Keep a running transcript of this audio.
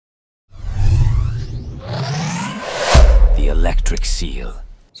electric seal.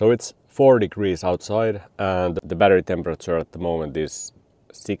 So it's 4 degrees outside and the battery temperature at the moment is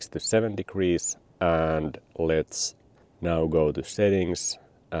 6 to 7 degrees. And let's now go to settings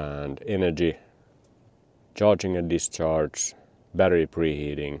and energy, charging and discharge, battery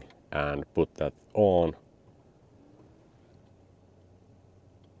preheating, and put that on.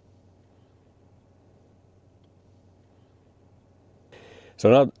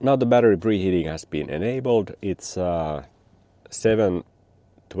 So now the battery preheating has been enabled. It's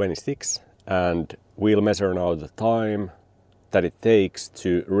 7:26 and we'll measure now the time that it takes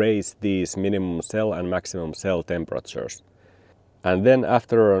to raise these minimum cell and maximum cell temperatures. And then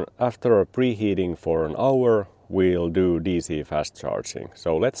after preheating for an hour, we'll do DC fast charging.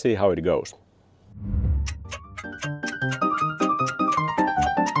 So let's see how it goes.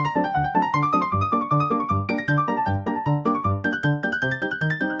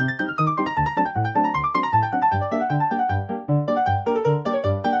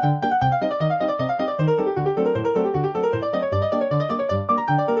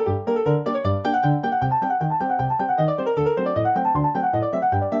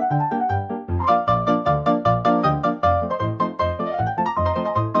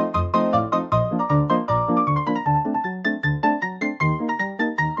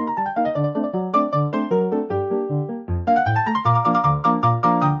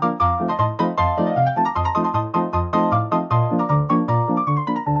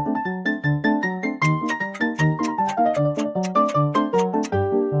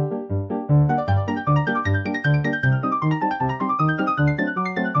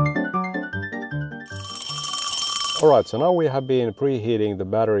 Alright, so now we have been preheating the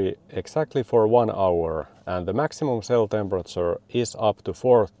battery exactly for 1 hour and the maximum cell temperature is up to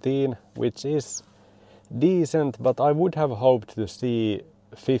 14, which is decent, but I would have hoped to see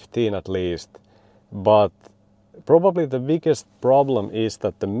 15 at least. But probably the biggest problem is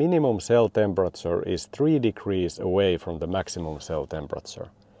that the minimum cell temperature is 3 degrees away from the maximum cell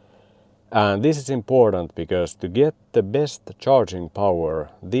temperature. And this is important because to get the best charging power,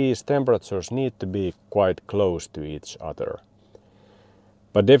 these temperatures need to be quite close to each other.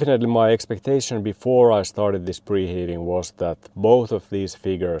 But definitely my expectation before I started this preheating was that both of these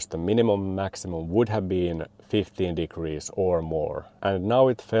figures, the minimum and maximum, would have been 15 degrees or more. And now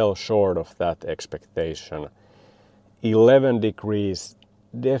it fell short of that expectation. 11 degrees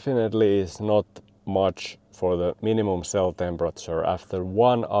definitely is not much for the minimum cell temperature after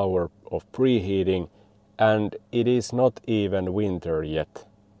 1 hour of preheating, and it is not even winter yet.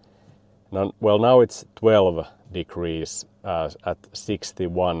 Now it's 12 degrees at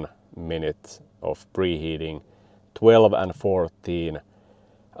 61 minutes of preheating, 12 and 14.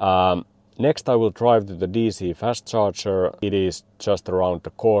 Next I will drive to the DC fast charger. It is just around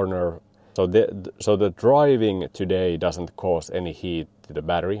the corner. So the driving today doesn't cause any heat to the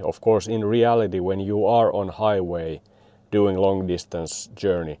battery. Of course, in reality, when you are on highway doing long distance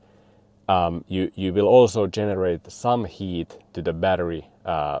journey, you will also generate some heat to the battery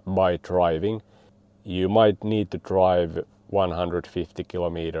by driving. You might need to drive 150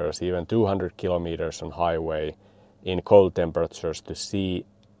 kilometers, even 200 kilometers on highway in cold temperatures to see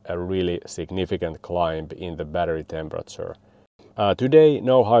a really significant climb in the battery temperature. Today,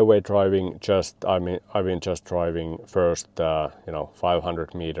 no highway driving. I've been just driving first,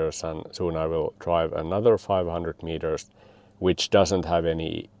 500 meters, and soon I will drive another 500 meters, which doesn't have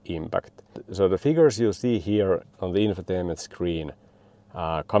any impact. So the figures you see here on the infotainment screen,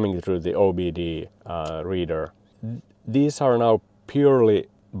 coming through the OBD reader, these are now purely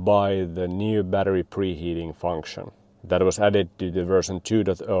by the new battery preheating function that was added to the version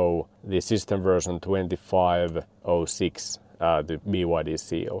 2.0, the system version 2506. The BYD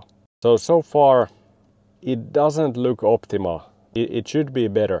Seal. So far it doesn't look optimal. It should be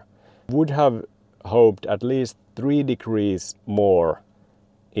better. Would have hoped at least 3 degrees more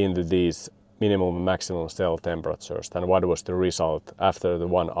into these minimum and maximum cell temperatures than what was the result after the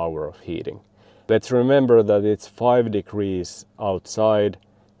 1 hour of heating. Let's remember that it's 5 degrees outside.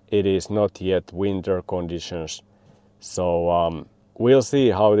 It is not yet winter conditions. So we'll see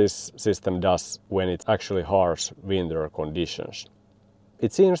how this system does when it's actually harsh winter conditions.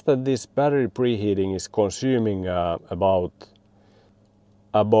 It seems that this battery preheating is consuming about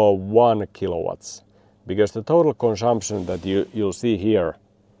above 1 kilowatts, because the total consumption that you'll see here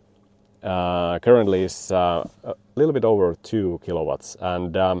currently is a little bit over 2 kilowatts,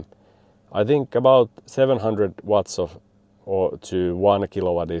 and I think about 700 watts to 1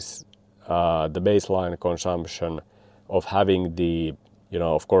 kilowatt is the baseline consumption of having the,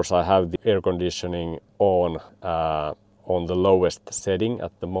 of course I have the air conditioning on the lowest setting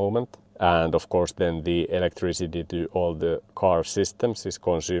at the moment. and of course then the electricity to all the car systems is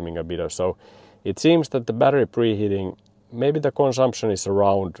consuming a bit. So it seems that the battery preheating, maybe the consumption is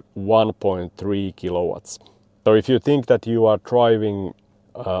around 1.3 kilowatts. So if you think that you are driving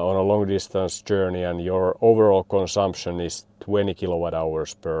on a long distance journey and your overall consumption is 20 kilowatt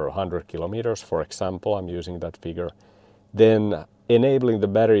hours per 100 kilometers, for example, I'm using that figure, then enabling the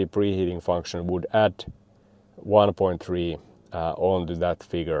battery preheating function would add 1.3 onto that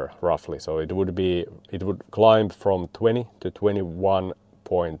figure roughly. So it would climb from 20 to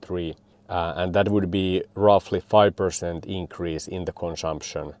 21.3, and that would be roughly 5% increase in the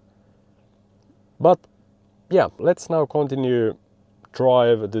consumption. But yeah, let's now continue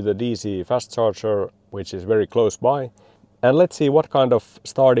drive to the DC fast charger, which is very close by, and let's see what kind of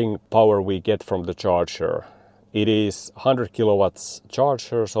starting power we get from the charger. It is 100 kilowatts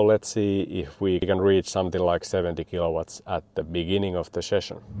charger, so let's see if we can reach something like 70 kilowatts at the beginning of the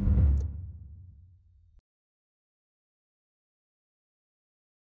session.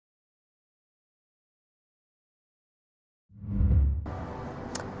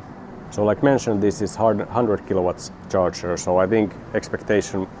 So like mentioned, this is 100 kilowatts charger, so I think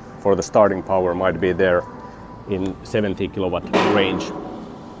expectation for the starting power might be there in 70 kilowatt range.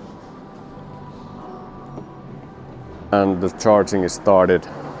 And the charging is started.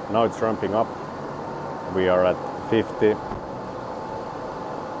 Now it's ramping up. We are at 50.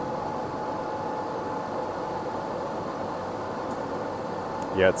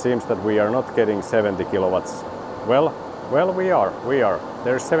 Yeah, it seems that we are not getting 70 kilowatts. Well, we are.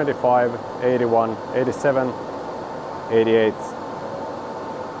 There's 75, 81, 87, 88.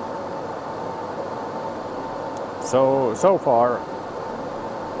 So far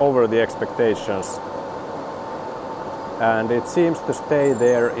over the expectations. And it seems to stay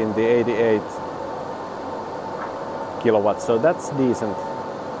there in the 88 kilowatts, so that's decent.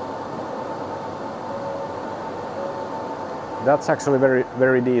 That's actually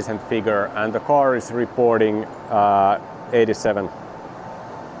very decent figure, and the car is reporting 87.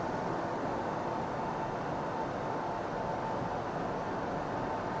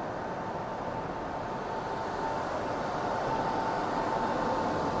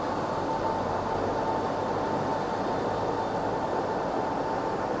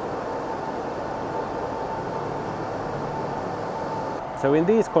 So in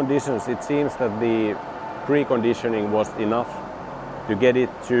these conditions, it seems that the preconditioning was enough to get it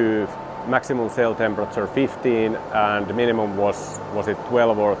to maximum cell temperature 15, and minimum was it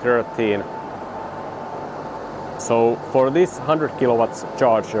 12 or 13. So for this 100 kilowatts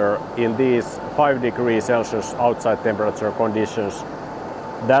charger in these 5 degrees Celsius outside temperature conditions,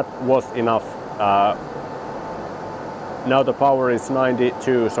 that was enough. Now the power is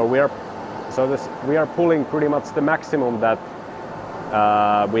 92, so we are pulling pretty much the maximum that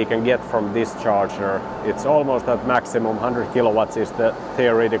we can get from this charger. It's almost at maximum. 100 kilowatts is the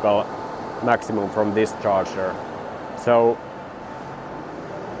theoretical maximum from this charger. So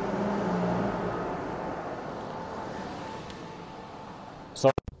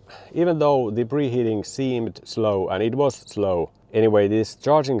even though the preheating seemed slow, and it was slow, anyway, this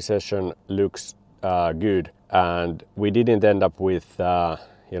charging session looks good, and we didn't end up with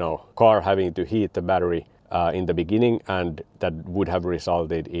car having to heat the battery in the beginning, and that would have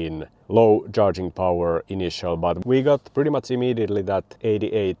resulted in low charging power initial, but we got pretty much immediately that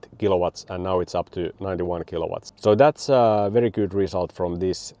 88 kilowatts, and now it's up to 91 kilowatts. So that's a very good result from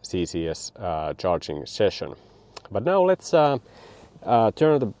this CCS charging session. But now let's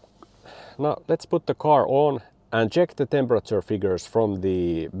let's put the car on and check the temperature figures from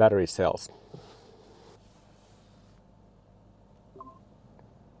the battery cells.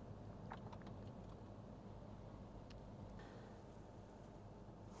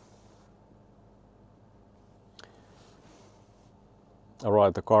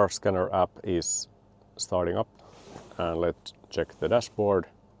 Alright, the car scanner app is starting up, and let's check the dashboard.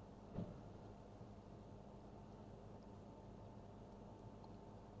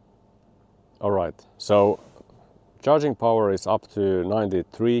 Alright, so charging power is up to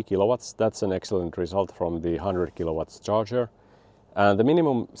 93 kilowatts. That's an excellent result from the 100 kilowatts charger. And the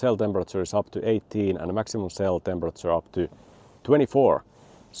minimum cell temperature is up to 18 and the maximum cell temperature up to 24.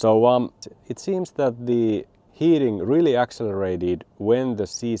 So it seems that the heating really accelerated when the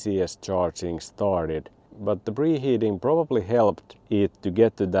CCS charging started, but the preheating probably helped it to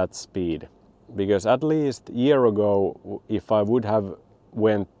get to that speed, because at least a year ago, if I would have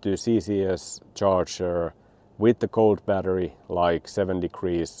went to CCS charger with the cold battery, like 7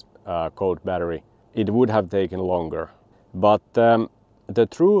 degrees cold battery, it would have taken longer. But the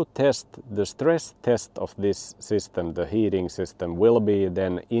true test, the stress test of this system, the heating system, will be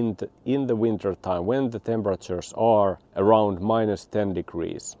then in the winter time when the temperatures are around -10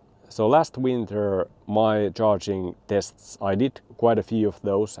 degrees. So last winter my charging tests, I did quite a few of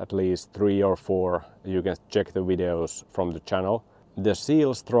those, at least 3 or 4. You can check the videos from the channel. The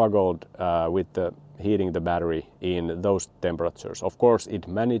Seal struggled with the heating the battery in those temperatures. Of course it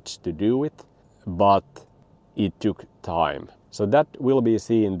managed to do it, but it took time. So that will be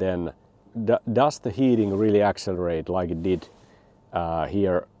seen then. Does the heating really accelerate like it did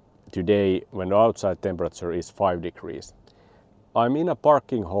here today when the outside temperature is 5 degrees? I'm in a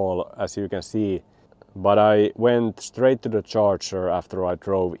parking hall, as you can see, but I went straight to the charger after I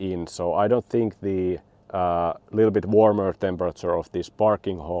drove in, so I don't think the little bit warmer temperature of this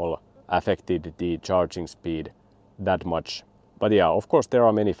parking hall affected the charging speed that much. But yeah, of course there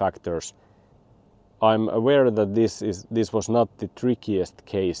are many factors. I'm aware that this was not the trickiest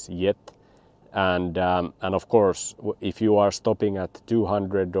case yet, and of course if you are stopping at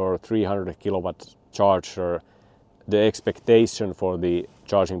 200 or 300 kilowatt charger, the expectation for the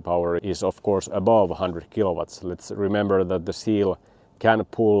charging power is of course above 100 kilowatts. Let's remember that the Seal can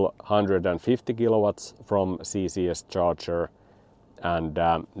pull 150 kilowatts from CCS charger, and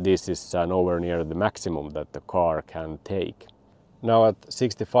this is nowhere near the maximum that the car can take. Now at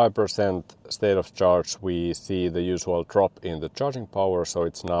 65% state of charge we see the usual drop in the charging power, so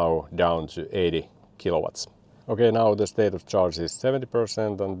it's now down to 80 kilowatts. Okay, now the state of charge is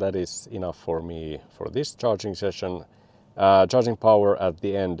 70%, and that is enough for me for this charging session. Charging power at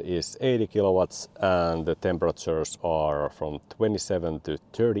the end is 80 kilowatts and the temperatures are from 27 to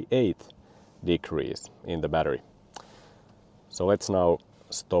 38 degrees in the battery. So let's now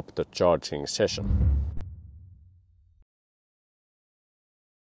stop the charging session.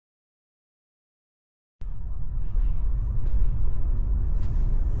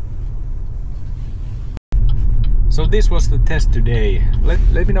 So this was the test today.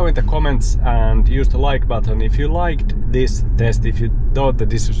 Let me know in the comments and use the like button if you liked this test, if you thought that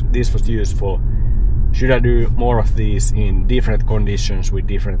this was useful. Should I do more of these in different conditions with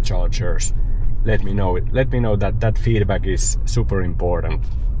different chargers? Let me know. Let me know that feedback is super important.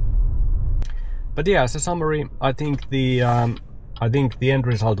 But yeah, as a summary, I think the end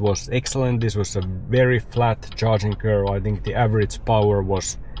result was excellent. This was a very flat charging curve. I think the average power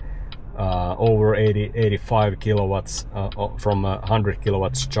was over 85 kilowatts from a 100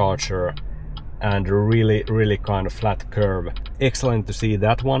 kilowatts charger, and a really kind of flat curve. Excellent to see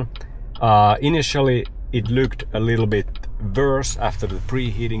that one. Initially it looked a little bit worse after the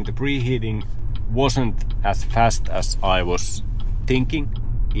preheating. The preheating wasn't as fast as I was thinking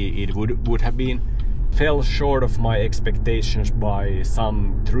it would have been. Fell short of my expectations by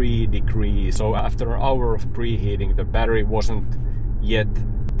some 3 degrees. So after an hour of preheating, the battery wasn't yet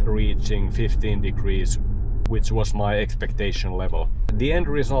reaching 15 degrees, which was my expectation level. The end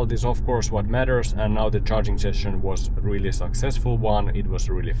result is of course what matters, and now the charging session was a really successful one. It was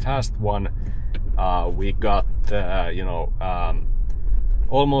a really fast one. We got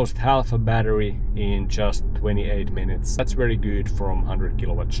almost half a battery in just 28 minutes. That's very good from 100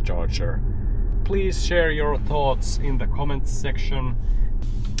 kilowatts charger. Please share your thoughts in the comments section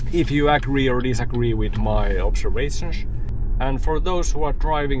if you agree or disagree with my observations. And for those who are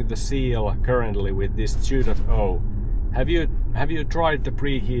driving the Seal currently with this 2.0, have you tried the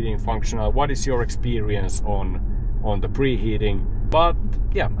preheating functional? What is your experience on the preheating? But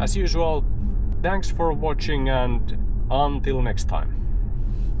yeah, as usual, thanks for watching and until next time.